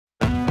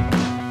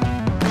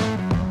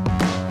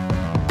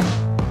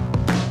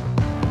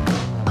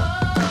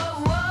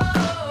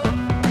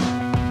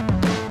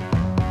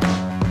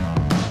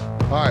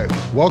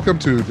Welcome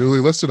to Newly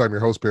Listed. I'm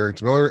your host,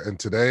 Barrington Miller, and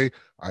today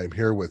I'm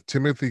here with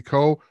Timothy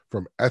Coe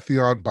from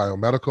Entheon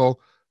Biomedical,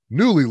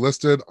 newly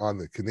listed on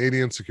the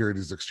Canadian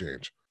Securities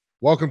Exchange.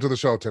 Welcome to the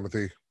show,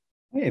 Timothy.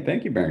 Hey,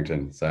 thank you,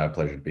 Barrington. It's a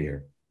pleasure to be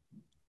here.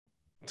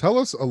 Tell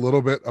us a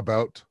little bit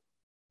about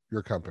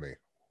your company.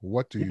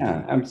 What do you do?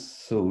 Yeah,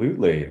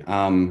 absolutely.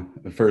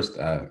 First,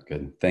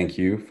 good. Thank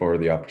you for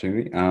the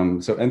opportunity.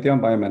 So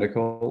Entheon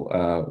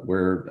Biomedical,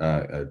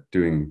 we're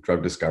doing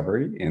drug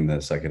discovery in the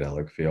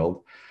psychedelic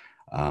field.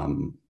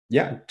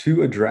 Yeah,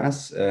 to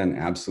address an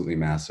absolutely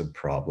massive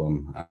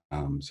problem.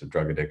 So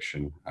drug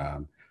addiction.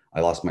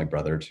 I lost my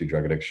brother to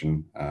drug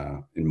addiction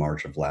in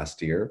March of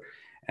last year.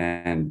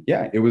 And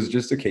yeah, it was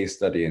just a case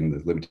study in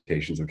the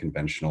limitations of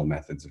conventional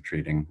methods of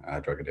treating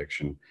drug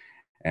addiction.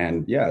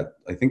 And yeah,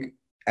 I think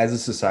as a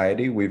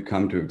society, we've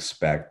come to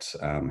expect,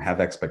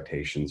 have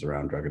expectations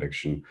around drug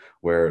addiction,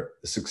 where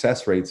the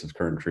success rates of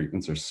current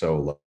treatments are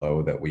so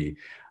low that we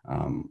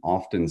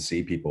often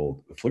see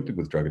people afflicted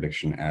with drug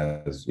addiction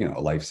as,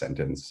 a life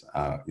sentence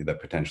that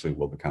potentially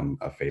will become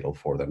fatal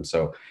for them.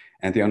 So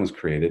Entheon was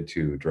created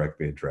to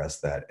directly address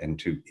that and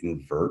to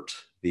invert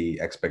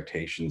the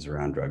expectations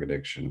around drug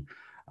addiction,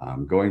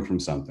 going from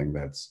something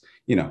that's,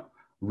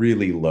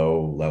 really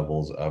low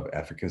levels of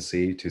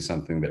efficacy to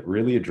something that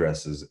really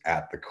addresses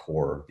at the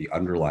core the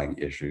underlying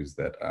issues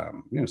that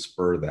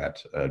spur that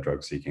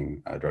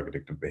drug-seeking, drug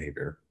addictive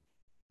behavior.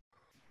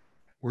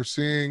 We're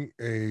seeing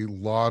a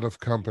lot of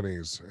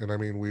companies, and I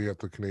mean, we at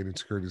the Canadian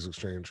Securities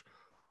Exchange,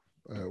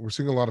 we're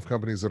seeing a lot of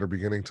companies that are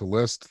beginning to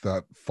list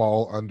that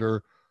fall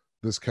under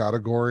this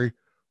category.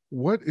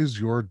 What is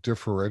your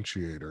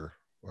differentiator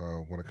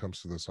when it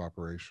comes to this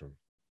operation?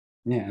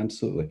 Yeah,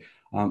 absolutely.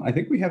 I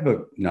think we have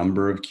a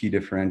number of key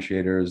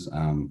differentiators.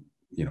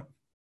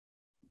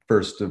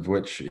 First of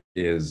which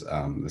is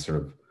the sort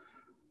of,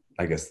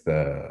 I guess,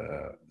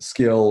 the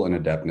skill and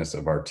adeptness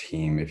of our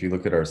team. If you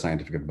look at our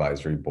scientific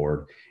advisory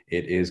board,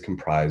 it is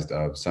comprised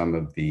of some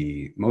of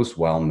the most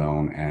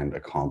well-known and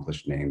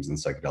accomplished names in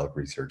psychedelic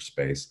research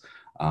space.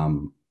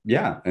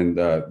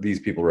 These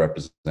people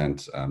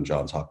represent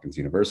Johns Hopkins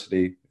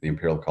University, the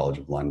Imperial College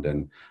of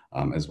London,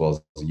 as well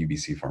as the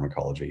UBC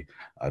Pharmacology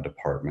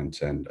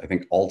department. And I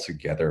think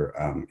altogether,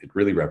 it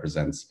really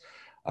represents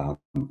the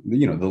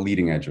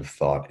leading edge of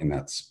thought in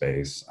that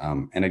space.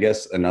 And I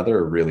guess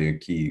another really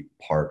key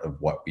part of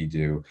what we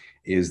do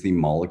is the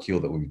molecule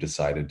that we've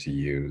decided to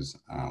use.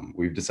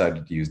 We've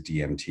decided to use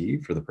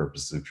DMT for the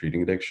purposes of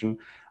treating addiction.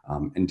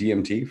 And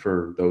DMT,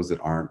 for those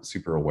that aren't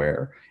super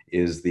aware,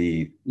 is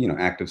the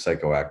active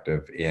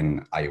psychoactive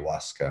in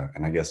ayahuasca.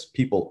 And I guess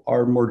people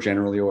are more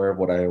generally aware of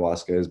what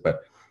ayahuasca is,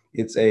 but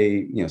it's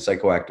a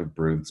psychoactive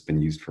brew that's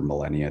been used for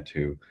millennia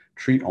to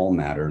treat all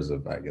matters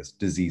of, I guess,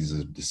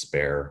 diseases of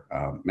despair,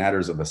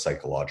 matters of a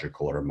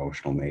psychological or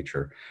emotional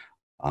nature.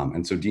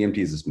 And so DMT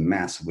is this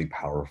massively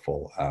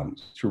powerful,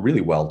 it's a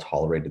really well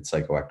tolerated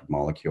psychoactive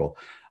molecule.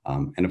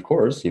 And of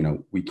course,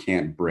 we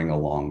can't bring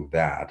along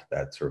that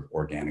sort of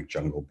organic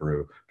jungle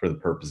brew for the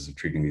purposes of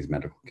treating these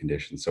medical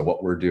conditions. So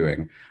what we're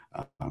doing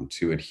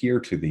to adhere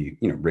to the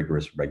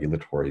rigorous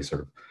regulatory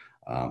sort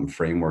of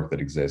framework that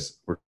exists,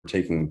 we're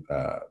taking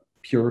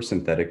pure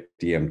synthetic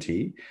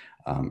DMT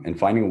and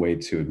finding a way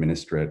to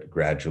administer it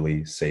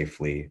gradually,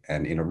 safely,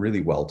 and in a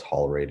really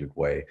well-tolerated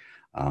way.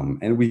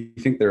 And we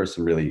think there are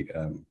some really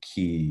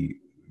key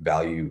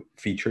value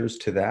features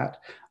to that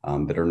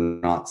that are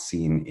not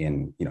seen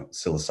in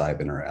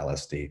psilocybin or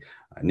LSD,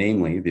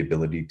 namely the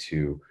ability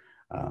to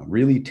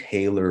really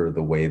tailor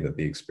the way that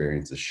the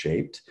experience is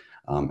shaped,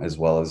 as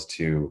well as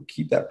to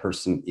keep that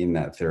person in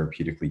that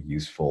therapeutically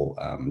useful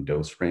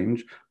dose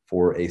range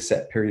for a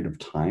set period of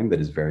time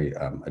that is very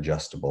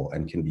adjustable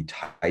and can be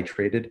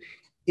titrated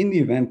in the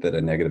event that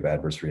a negative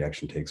adverse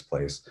reaction takes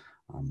place.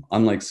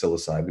 Unlike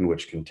psilocybin,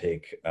 which can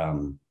take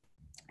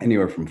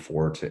anywhere from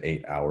 4 to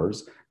 8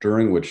 hours,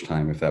 during which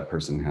time, if that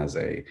person has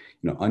a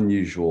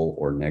unusual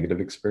or negative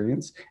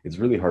experience, it's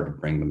really hard to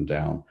bring them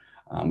down.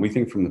 We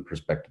think from the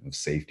perspective of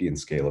safety and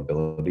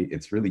scalability,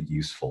 it's really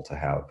useful to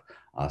have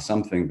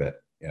something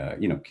that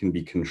can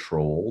be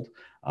controlled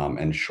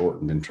and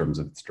shortened in terms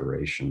of its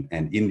duration.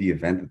 And in the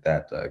event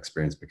that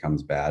experience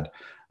becomes bad,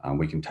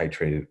 we can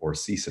titrate it or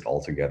cease it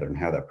altogether and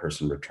have that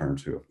person return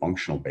to a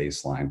functional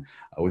baseline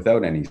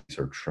without any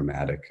sort of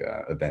traumatic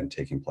event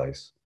taking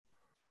place.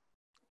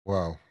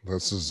 Wow,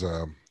 this is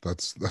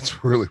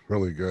that's really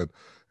really good,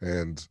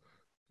 and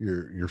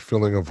you're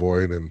filling a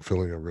void and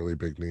filling a really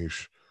big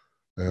niche.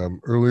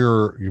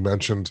 Earlier, you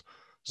mentioned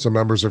some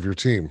members of your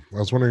team. I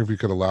was wondering if you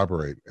could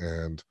elaborate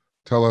and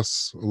tell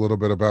us a little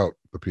bit about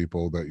the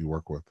people that you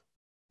work with.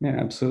 Yeah,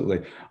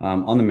 absolutely.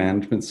 On the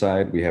management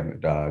side, we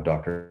have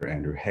Dr.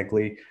 Andrew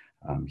Hegley.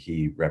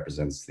 He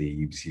represents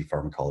the UBC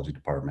Pharmacology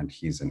Department.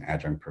 He's an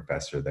adjunct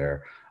professor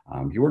there.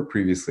 He worked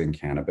previously in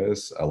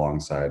cannabis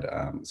alongside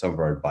some of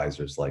our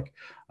advisors like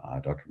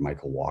Dr.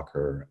 Michael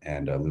Walker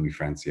and Louis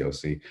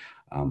Franciosi.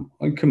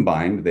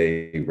 Combined,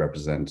 they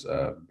represent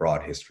a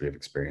broad history of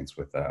experience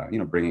with,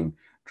 bringing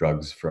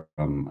drugs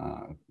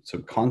from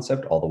sort of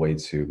concept all the way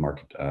to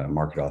market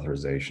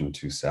authorization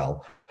to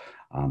sell.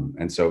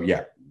 And so,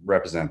 yeah,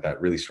 represent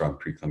that really strong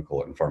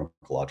preclinical and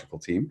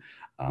pharmacological team.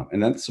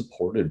 And that's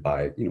supported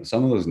by,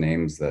 some of those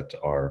names that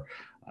are,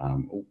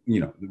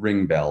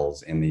 ring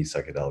bells in the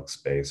psychedelic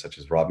space, such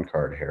as Robin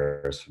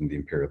Card-Harris from the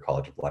Imperial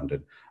College of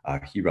London.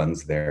 He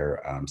runs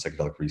their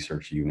psychedelic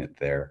research unit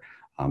there.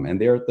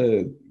 And they're at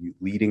the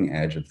leading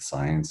edge of the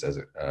science as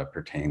it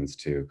pertains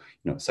to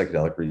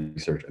psychedelic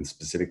research and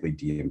specifically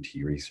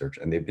DMT research.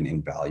 And they've been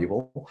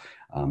invaluable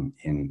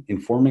in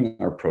informing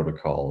our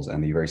protocols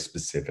and the very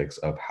specifics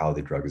of how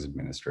the drug is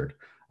administered.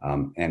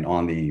 And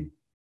on the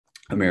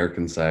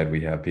American side,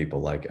 we have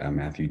people like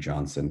Matthew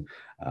Johnson.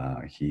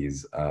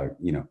 He's,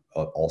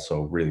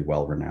 also really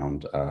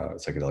well-renowned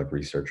psychedelic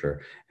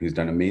researcher who's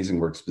done amazing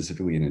work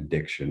specifically in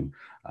addiction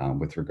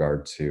with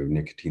regard to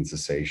nicotine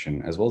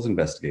cessation, as well as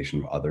investigation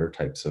of other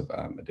types of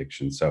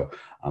addiction. So,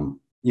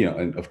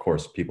 and of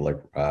course, people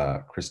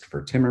like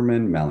Christopher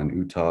Timmerman, Malin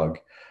Utog,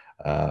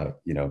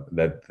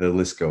 that the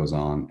list goes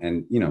on.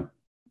 And,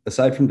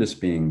 aside from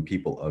just being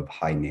people of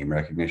high name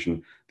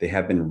recognition, they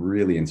have been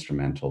really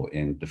instrumental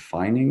in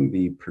defining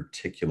the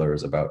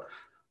particulars about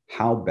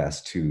how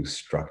best to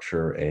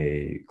structure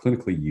a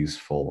clinically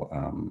useful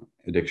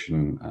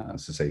addiction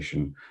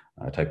cessation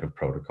type of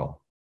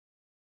protocol.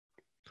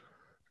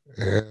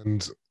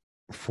 And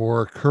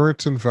for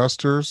current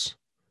investors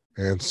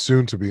and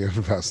soon to be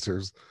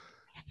investors,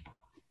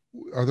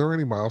 are there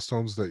any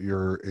milestones that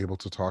you're able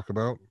to talk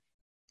about?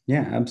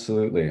 Yeah,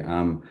 absolutely.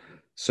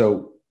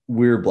 So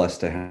we're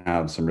blessed to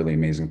have some really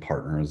amazing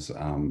partners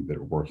that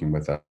are working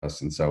with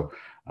us. And so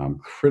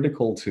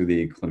critical to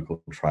the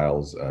clinical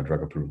trials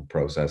drug approval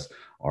process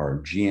are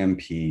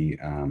GMP,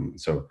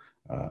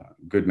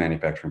 good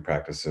manufacturing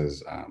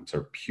practices,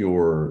 sort of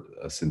pure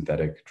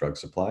synthetic drug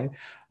supply.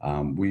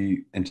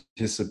 We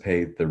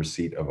anticipate the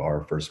receipt of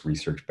our first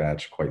research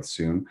batch quite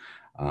soon,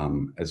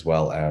 as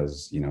well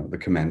as the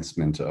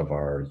commencement of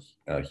our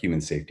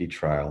human safety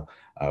trial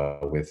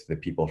with the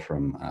people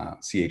from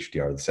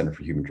CHDR, the Center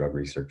for Human Drug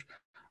Research,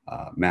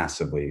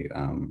 massively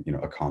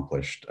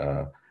accomplished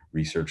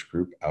research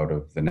group out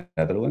of the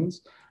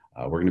Netherlands.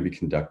 We're going to be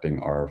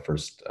conducting our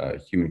first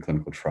human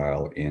clinical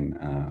trial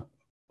in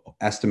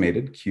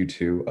estimated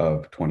Q2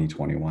 of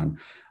 2021.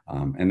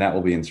 And that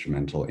will be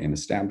instrumental in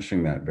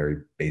establishing that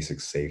very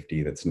basic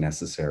safety that's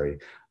necessary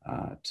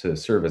to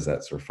serve as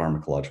that sort of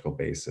pharmacological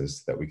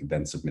basis that we could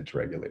then submit to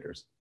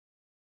regulators.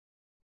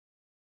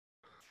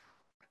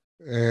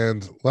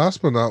 And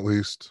last but not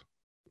least,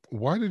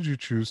 why did you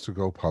choose to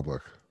go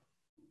public?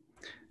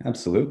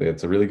 Absolutely.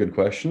 It's a really good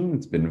question.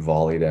 It's been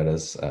volleyed at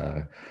us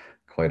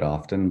quite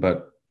often,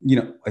 but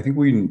I think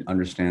we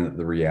understand that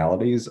the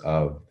realities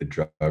of the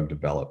drug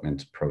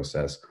development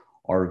process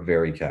are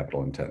very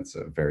capital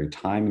intensive, very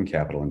time and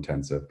capital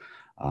intensive.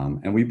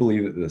 And we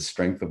believe that the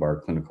strength of our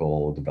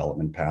clinical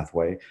development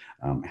pathway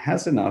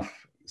has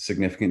enough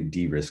significant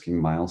de-risking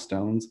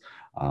milestones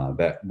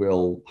that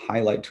will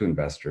highlight to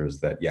investors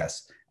that,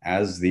 yes,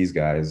 as these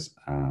guys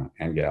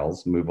and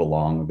gals move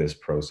along this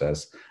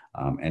process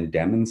and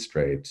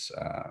demonstrate,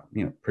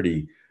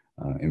 pretty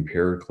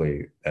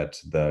empirically that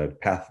the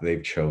path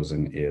they've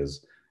chosen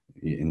is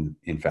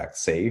in fact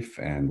safe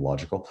and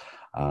logical,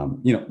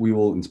 we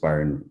will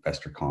inspire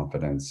investor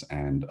confidence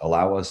and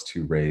allow us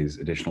to raise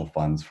additional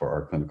funds for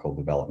our clinical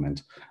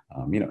development,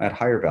 at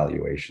higher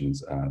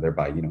valuations,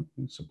 thereby,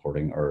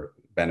 supporting or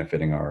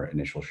benefiting our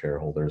initial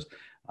shareholders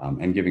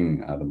and giving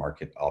the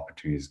market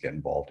opportunities to get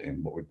involved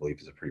in what we believe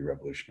is a pretty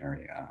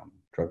revolutionary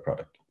drug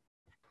product.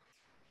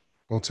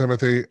 Well,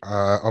 Timothy,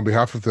 on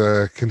behalf of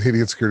the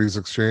Canadian Securities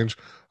Exchange,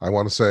 I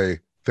want to say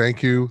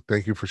thank you.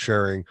 Thank you for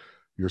sharing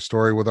your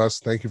story with us.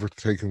 Thank you for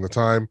taking the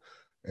time,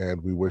 and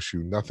we wish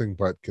you nothing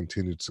but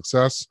continued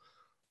success.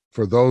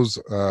 For those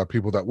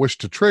people that wish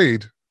to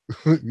trade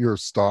your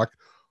stock,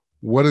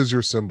 what is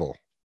your symbol?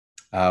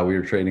 We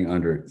are trading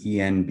under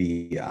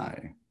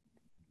ENBI.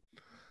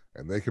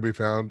 And they can be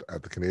found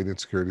at the Canadian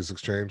Securities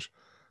Exchange.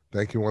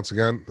 Thank you once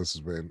again. This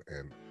has been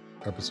an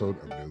episode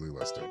of Newly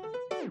Listed.